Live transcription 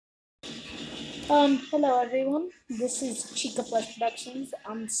Hello everyone. This is Chica Plus Productions.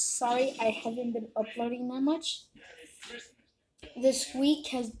 I'm sorry I haven't been uploading that much. This week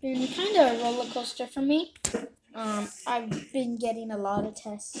has been kind of a roller coaster for me. I've been getting a lot of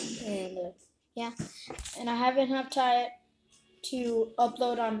tests and yeah, and I haven't had time to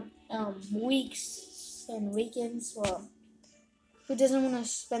upload on weeks and weekends. Well, who doesn't want to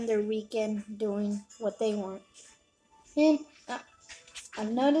spend their weekend doing what they want? And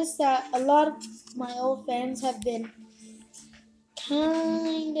I've noticed that a lot of my old fans have been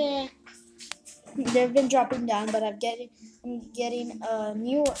kind of they've been dropping down, but I'm getting a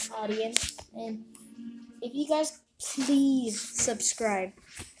new audience, and if you guys please subscribe,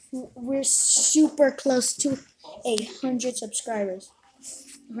 we're super close to 100 subscribers.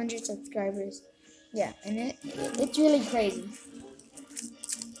 100 subscribers, yeah, and it's really crazy.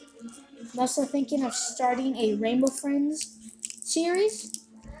 I'm also thinking of starting a Rainbow Friends series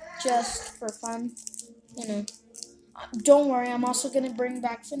just for fun, you know. Don't worry, I'm also gonna bring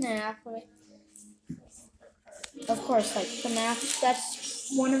back FNAF. Of course, like FNAF, that's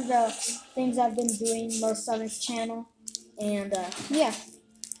one of the things I've been doing most on this channel. And yeah,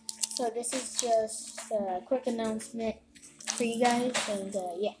 so this is just a quick announcement for you guys. And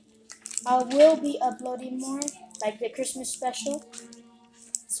yeah, I will be uploading more, like the Christmas special.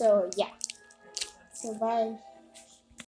 So yeah, so bye.